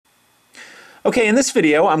Okay, in this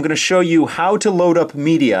video I'm going to show you how to load up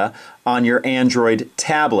media on your Android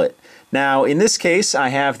tablet. Now in this case I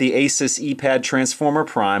have the ASUS Eee Transformer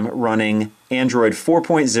Prime running Android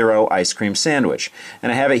 4.0 Ice Cream Sandwich,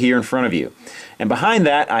 and I have it here in front of you. And behind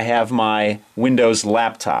that I have my Windows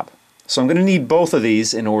laptop. So I'm going to need both of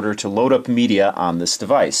these in order to load up media on this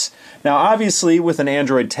device. Now obviously with an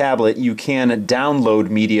Android tablet you can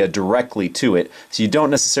download media directly to it, so you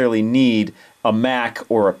don't necessarily need a Mac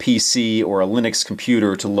or a PC or a Linux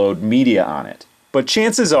computer to load media on it. But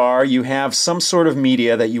chances are you have some sort of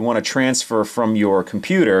media that you want to transfer from your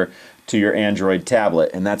computer to your Android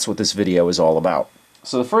tablet, and that's what this video is all about.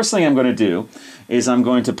 So the first thing I'm going to do is I'm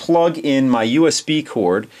going to plug in my USB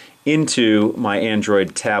cord into my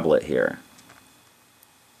Android tablet here.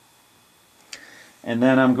 And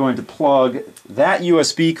then I'm going to plug that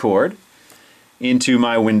USB cord into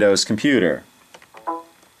my Windows computer.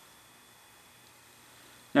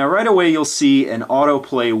 Now right away you'll see an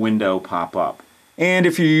autoplay window pop up. And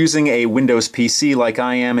if you're using a Windows PC like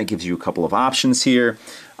I am, it gives you a couple of options here.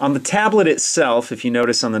 On the tablet itself, if you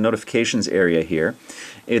notice on the notifications area here,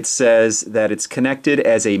 it says that it's connected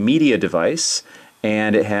as a media device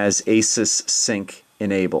and it has ASUS Sync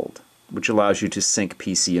enabled, which allows you to sync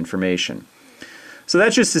PC information. So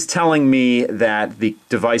that just is telling me that the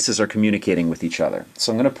devices are communicating with each other.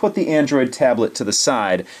 So I'm going to put the Android tablet to the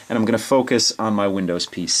side and I'm going to focus on my Windows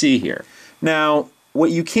PC here. Now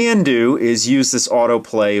what you can do is use this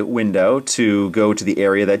autoplay window to go to the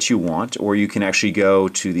area that you want, or you can actually go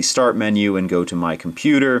to the start menu and go to my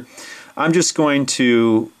computer. I'm just going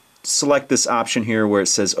to select this option here where it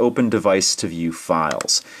says open device to view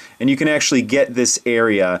files. And you can actually get this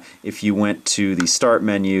area if you went to the start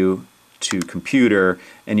menu to computer,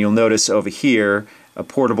 and you'll notice over here a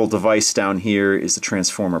portable device down here is the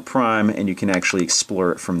Transformer Prime, and you can actually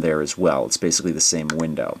explore it from there as well. It's basically the same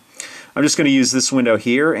window. I'm just going to use this window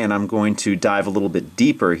here and I'm going to dive a little bit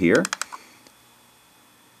deeper here.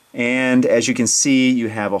 And as you can see, you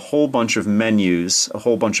have a whole bunch of menus, a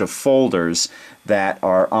whole bunch of folders that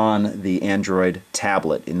are on the Android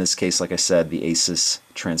tablet. In this case, like I said, the ASUS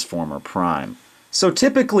Transformer Prime. So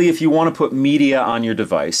typically if you want to put media on your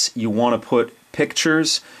device, you want to put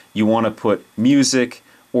pictures, you want to put music,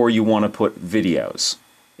 or you want to put videos.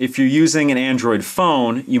 If you're using an Android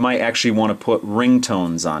phone, you might actually want to put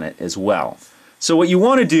ringtones on it as well. So what you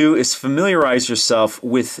want to do is familiarize yourself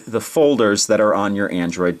with the folders that are on your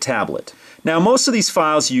Android tablet. Now most of these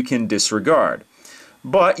files you can disregard,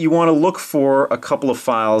 but you want to look for a couple of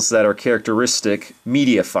files that are characteristic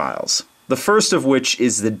media files. The first of which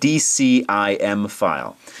is the DCIM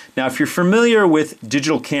file. Now if you're familiar with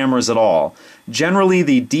digital cameras at all, generally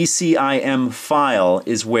the DCIM file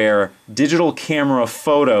is where digital camera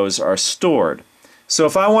photos are stored. So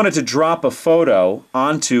if I wanted to drop a photo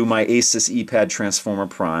onto my ASUS Eee Transformer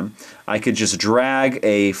Prime, I could just drag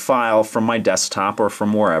a file from my desktop or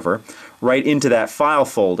from wherever right into that file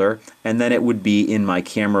folder, and then it would be in my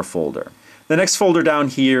camera folder. The next folder down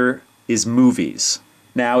here is movies.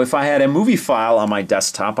 Now if I had a movie file on my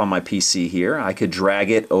desktop on my PC here, I could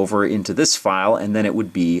drag it over into this file and then it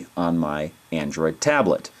would be on my Android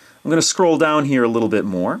tablet. I'm going to scroll down here a little bit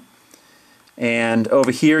more, and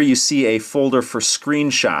over here you see a folder for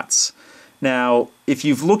screenshots. Now if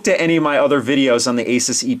you've looked at any of my other videos on the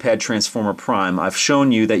ASUS Eee Transformer Prime, I've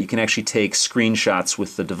shown you that you can actually take screenshots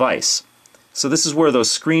with the device. So this is where those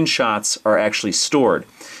screenshots are actually stored.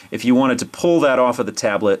 If you wanted to pull that off of the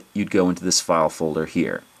tablet, you'd go into this file folder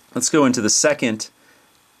here. Let's go into the second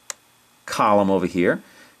column over here,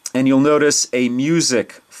 and you'll notice a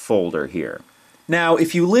music folder here. Now,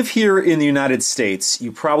 if you live here in the United States,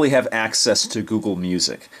 you probably have access to Google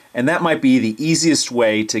Music, and that might be the easiest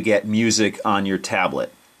way to get music on your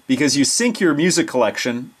tablet, because you sync your music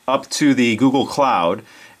collection up to the Google Cloud,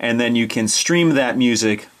 and then you can stream that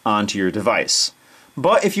music onto your device.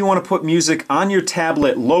 But if you want to put music on your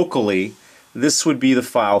tablet locally, this would be the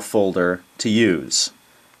file folder to use.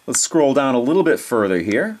 Let's scroll down a little bit further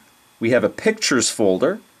here. We have a pictures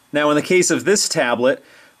folder. Now in the case of this tablet,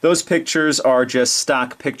 those pictures are just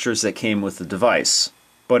stock pictures that came with the device.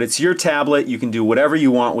 But it's your tablet, you can do whatever you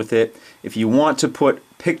want with it. If you want to put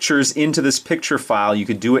pictures into this picture file, you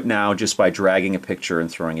could do it now just by dragging a picture and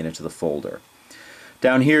throwing it into the folder.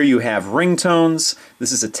 Down here you have ringtones.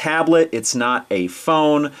 This is a tablet, it's not a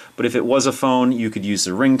phone, but if it was a phone you could use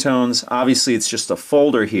the ringtones. Obviously it's just a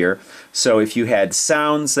folder here, so if you had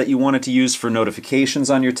sounds that you wanted to use for notifications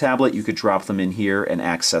on your tablet, you could drop them in here and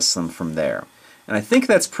access them from there. And I think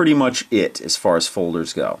that's pretty much it as far as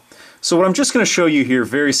folders go. So what I'm just going to show you here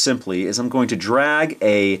very simply is I'm going to drag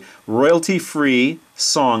a royalty-free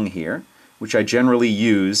song here which I generally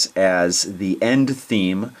use as the end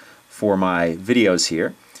theme for my videos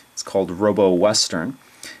here. It's called Robo Western.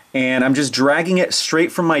 And I'm just dragging it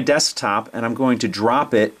straight from my desktop, and I'm going to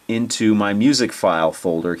drop it into my music file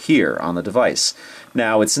folder here on the device.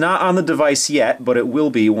 Now, it's not on the device yet, but it will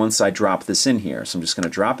be once I drop this in here. So I'm just going to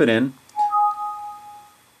drop it in,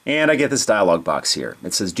 and I get this dialog box here.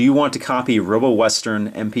 It says, do you want to copy Robo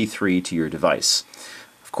Western MP3 to your device?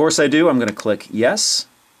 Of course I do. I'm going to click yes,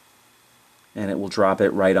 and it will drop it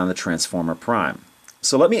right on the Transformer Prime.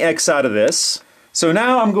 So let me X out of this. So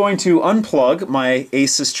now I'm going to unplug my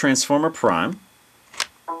ASUS Transformer Prime,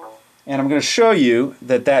 and I'm going to show you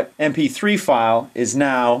that that MP3 file is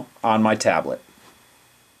now on my tablet.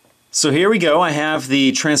 So here we go. I have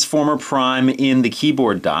the Transformer Prime in the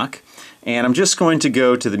keyboard dock, and I'm just going to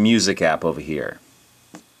go to the music app over here.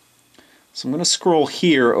 So I'm going to scroll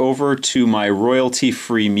here over to my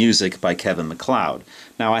royalty-free music by Kevin MacLeod.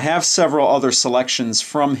 Now I have several other selections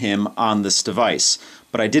from him on this device,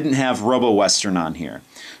 but I didn't have Robo Western on here.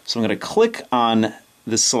 So I'm going to click on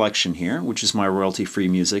this selection here, which is my royalty-free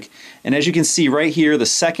music, and as you can see right here, the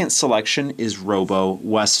second selection is Robo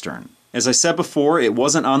Western. As I said before, it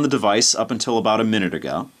wasn't on the device up until about a minute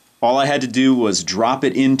ago. All I had to do was drop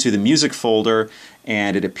it into the music folder,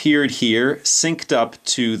 and it appeared here, synced up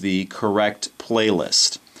to the correct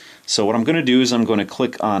playlist. So what I'm going to do is I'm going to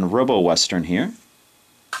click on Robo Western here.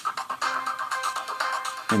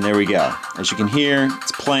 And there we go. As you can hear,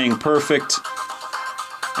 it's playing perfect.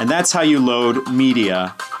 And that's how you load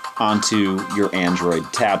media onto your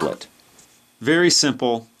Android tablet. Very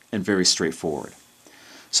simple and very straightforward.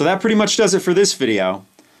 So that pretty much does it for this video.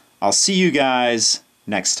 I'll see you guys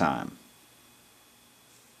next time.